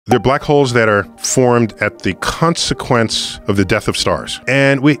They're black holes that are formed at the consequence of the death of stars.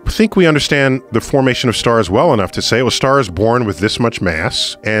 And we think we understand the formation of stars well enough to say, well, a star is born with this much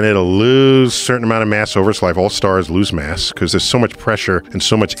mass, and it'll lose a certain amount of mass over its life. All stars lose mass because there's so much pressure and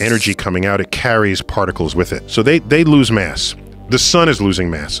so much energy coming out, it carries particles with it. So they lose mass. The sun is losing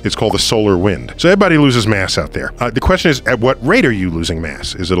mass. It's called the solar wind. So everybody loses mass out there. The question is, at what rate are you losing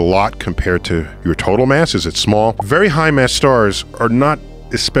mass? Is it a lot compared to your total mass? Is it small? Very high mass stars are not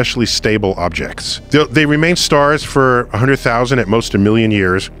especially stable objects. They remain stars for 100,000, at most 1 million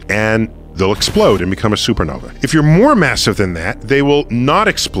years, and they'll explode and become a supernova. If you're more massive than that, they will not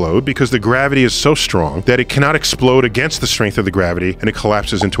explode because the gravity is so strong that it cannot explode against the strength of the gravity, and it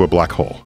collapses into a black hole.